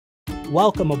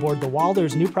Welcome aboard the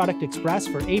Walders New Product Express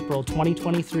for April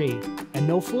 2023. And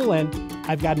no fooling,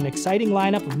 I've got an exciting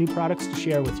lineup of new products to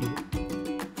share with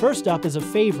you. First up is a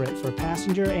favorite for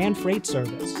passenger and freight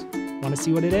service. Want to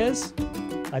see what it is?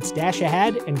 Let's dash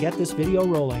ahead and get this video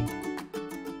rolling.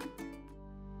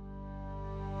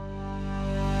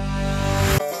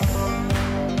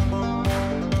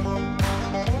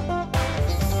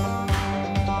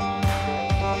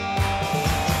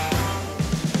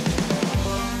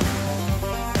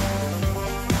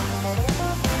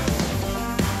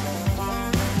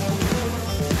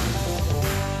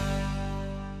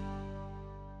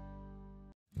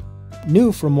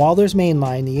 New from Walders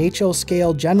Mainline, the HO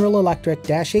Scale General Electric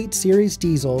 -8 Series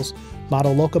diesels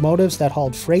model locomotives that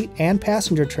hauled freight and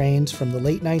passenger trains from the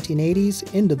late 1980s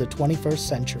into the 21st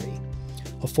century.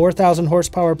 A 4,000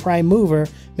 horsepower prime mover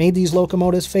made these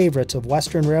locomotives favorites of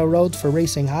Western railroads for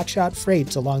racing hotshot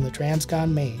freights along the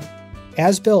Transcon Main.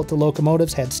 As built, the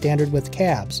locomotives had standard width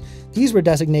cabs. These were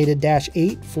designated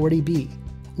 -8 40B.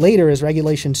 Later, as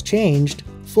regulations changed,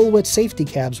 full width safety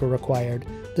cabs were required.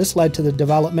 This led to the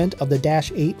development of the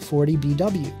 -8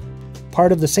 40BW.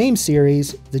 Part of the same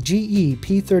series, the GE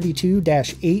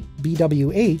P32-8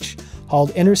 BWH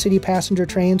hauled intercity passenger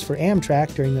trains for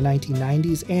Amtrak during the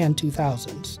 1990s and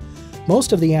 2000s.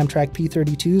 Most of the Amtrak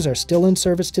P32s are still in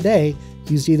service today,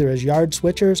 used either as yard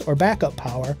switchers or backup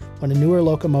power when a newer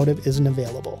locomotive isn't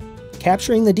available.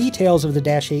 Capturing the details of the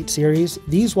 -8 series,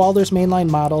 these Walders Mainline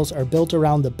models are built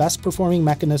around the best performing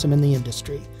mechanism in the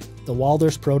industry, the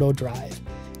Walders Proto Drive.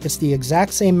 It's the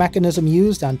exact same mechanism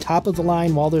used on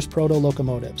top-of-the-line Walders Proto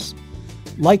locomotives.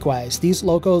 Likewise, these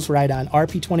locos ride on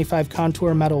RP25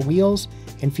 contour metal wheels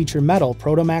and feature metal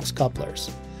Protomax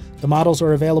couplers. The models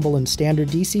are available in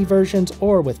standard DC versions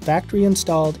or with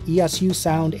factory-installed ESU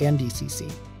sound and DCC.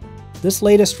 This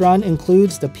latest run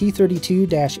includes the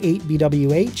P32-8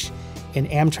 BWH in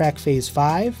Amtrak Phase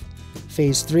 5,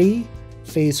 Phase 3,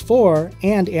 Phase 4,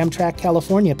 and Amtrak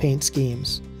California paint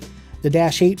schemes. The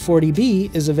 -8 40B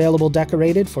is available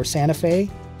decorated for Santa Fe,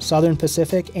 Southern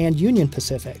Pacific, and Union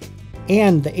Pacific.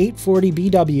 And the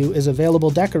 840BW is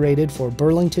available decorated for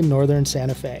Burlington Northern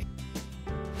Santa Fe.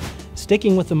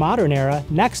 Sticking with the modern era,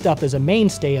 next up is a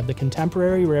mainstay of the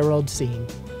contemporary railroad scene.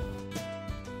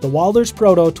 The Walders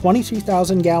Proto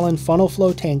 23,000-gallon funnel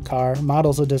flow tank car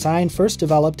models a design first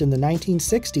developed in the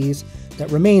 1960s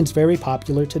that remains very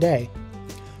popular today.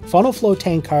 Funnel flow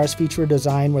tank cars feature a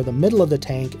design where the middle of the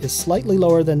tank is slightly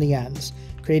lower than the ends,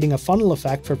 creating a funnel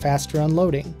effect for faster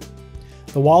unloading.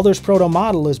 The Walders Proto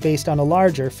model is based on a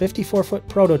larger 54-foot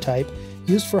prototype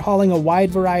used for hauling a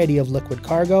wide variety of liquid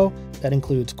cargo that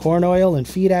includes corn oil and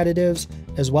feed additives,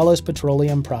 as well as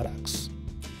petroleum products.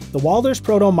 The Walders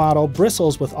Proto model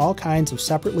bristles with all kinds of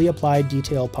separately applied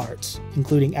detail parts,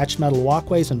 including etched metal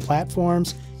walkways and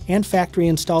platforms, and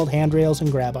factory-installed handrails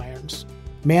and grab irons.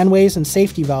 Manways and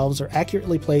safety valves are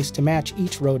accurately placed to match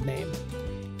each road name.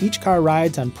 Each car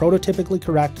rides on prototypically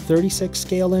correct 36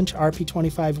 scale-inch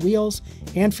RP25 wheels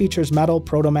and features metal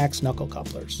Protomax knuckle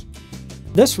couplers.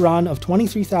 This run of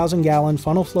 23,000-gallon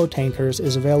funnel flow tankers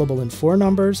is available in 4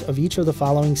 numbers of each of the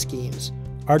following schemes: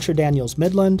 Archer Daniels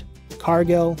Midland,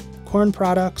 Cargill, Corn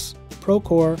Products,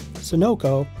 Procore,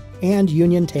 Sunoco, and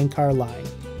Union Tank Car line.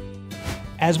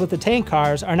 As with the tank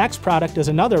cars, our next product is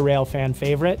another rail fan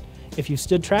favorite. If you've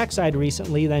stood trackside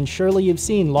recently, then surely you've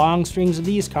seen long strings of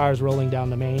these cars rolling down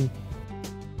the main.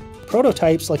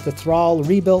 Prototypes like the Thrall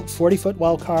rebuilt 40-foot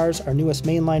well cars our newest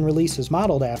mainline release is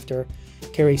modeled after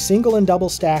carry single and double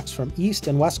stacks from east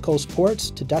and west coast ports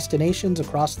to destinations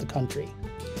across the country.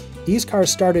 These cars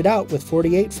started out with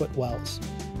 48-foot wells.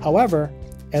 However,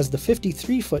 as the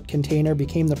 53-foot container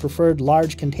became the preferred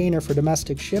large container for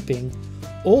domestic shipping,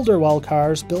 older well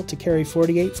cars built to carry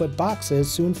 48-foot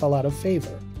boxes soon fell out of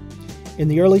favor. In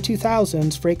the early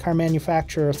 2000s, freight car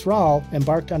manufacturer Thrall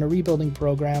embarked on a rebuilding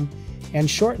program and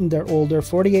shortened their older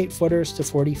 48-footers to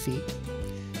 40 feet.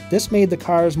 This made the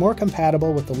cars more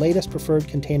compatible with the latest preferred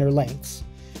container lengths.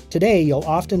 Today, you'll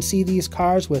often see these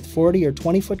cars with 40 or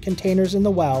 20-foot containers in the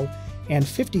well and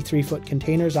 53-foot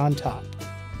containers on top.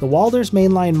 The Walders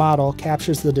Mainline model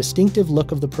captures the distinctive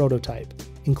look of the prototype,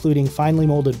 including finely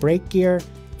molded brake gear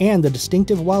and the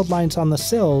distinctive weld lines on the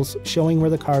sills showing where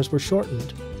the cars were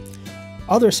shortened.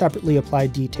 Other separately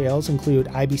applied details include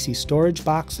IBC storage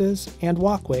boxes and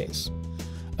walkways.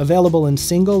 Available in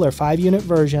single or 5-unit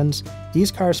versions,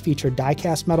 these cars feature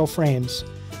die-cast metal frames.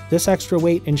 This extra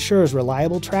weight ensures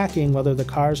reliable tracking whether the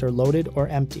cars are loaded or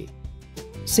empty.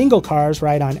 Single cars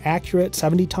ride on accurate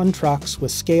 70-ton trucks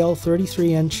with scale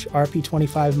 33-inch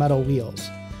RP25 metal wheels.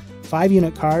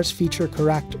 5-unit cars feature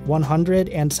correct 100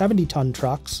 and 70-ton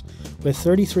trucks with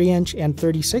 33-inch and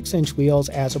 36-inch wheels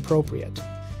as appropriate.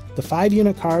 The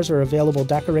 5-unit cars are available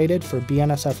decorated for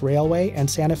BNSF Railway and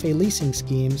Santa Fe leasing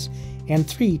schemes and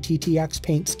 3 TTX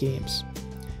paint schemes.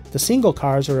 The single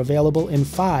cars are available in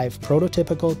 5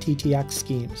 prototypical TTX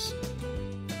schemes.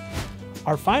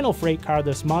 Our final freight car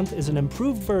this month is an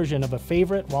improved version of a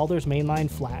favorite Walthers mainline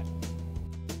flat.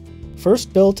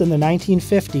 First built in the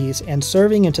 1950s and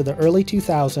serving into the early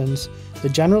 2000s, the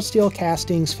General Steel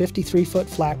Castings 53-foot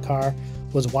flat car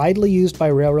was widely used by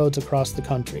railroads across the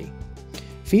country.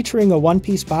 Featuring a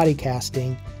one-piece body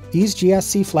casting, these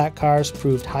GSC flat cars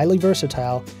proved highly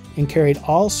versatile and carried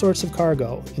all sorts of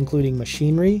cargo, including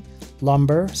machinery,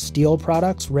 lumber, steel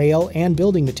products, rail, and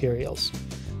building materials.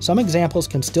 Some examples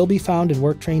can still be found in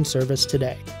work train service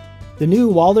today. The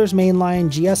new Walthers mainline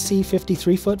GSC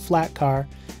 53-foot flat car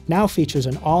now features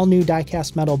an all-new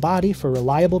die-cast metal body for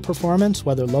reliable performance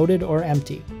whether loaded or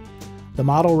empty. The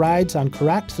model rides on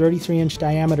correct 33-inch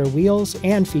diameter wheels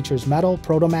and features metal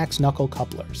Protomax knuckle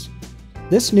couplers.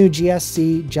 This new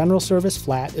GSC General Service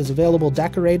flat is available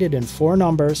decorated in 4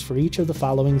 numbers for each of the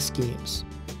following schemes: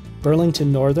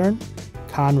 Burlington Northern,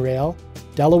 Conrail,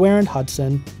 Delaware and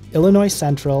Hudson, Illinois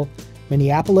Central,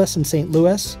 Minneapolis and St.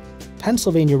 Louis,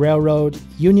 Pennsylvania Railroad,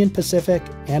 Union Pacific,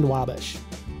 and Wabash.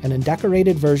 An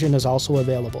undecorated version is also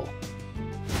available.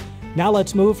 Now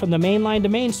let's move from the main line to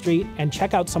Main Street and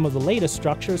check out some of the latest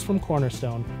structures from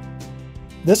Cornerstone.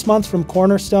 This month from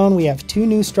Cornerstone, we have 2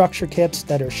 new structure kits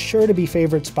that are sure to be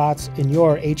favorite spots in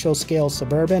your HO scale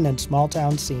suburban and small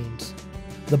town scenes.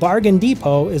 The Bargain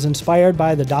Depot is inspired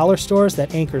by the dollar stores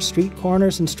that anchor street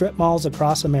corners and strip malls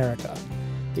across America.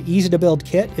 The easy-to-build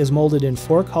kit is molded in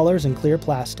 4 colors in clear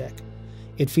plastic.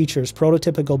 It features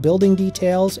prototypical building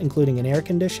details, including an air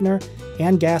conditioner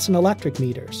and gas and electric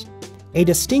meters. A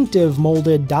distinctive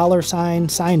molded dollar sign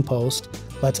signpost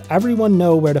lets everyone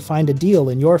know where to find a deal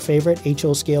in your favorite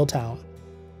HO scale town.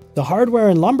 The hardware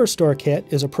and lumber store kit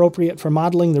is appropriate for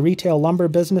modeling the retail lumber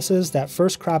businesses that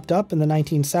first cropped up in the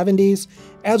 1970s,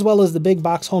 as well as the big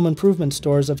box home improvement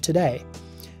stores of today.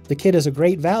 The kit is a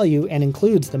great value and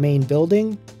includes the main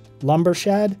building, lumber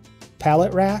shed,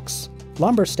 pallet racks,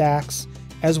 lumber stacks,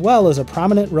 as well as a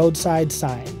prominent roadside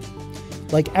sign.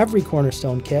 Like every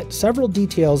Cornerstone kit, several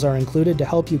details are included to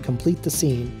help you complete the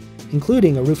scene,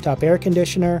 including a rooftop air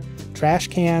conditioner, trash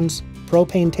cans,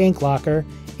 propane tank locker,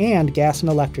 and gas and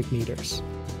electric meters.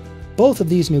 Both of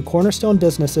these new Cornerstone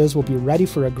businesses will be ready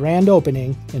for a grand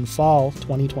opening in fall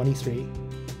 2023.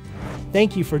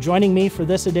 Thank you for joining me for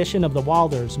this edition of the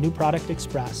Walthers New Product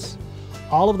Express.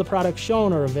 All of the products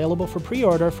shown are available for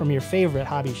pre-order from your favorite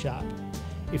hobby shop.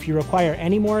 If you require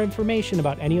any more information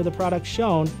about any of the products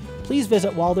shown, please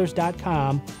visit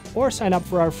walthers.com or sign up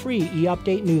for our free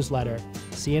e-update newsletter.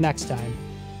 See you next time.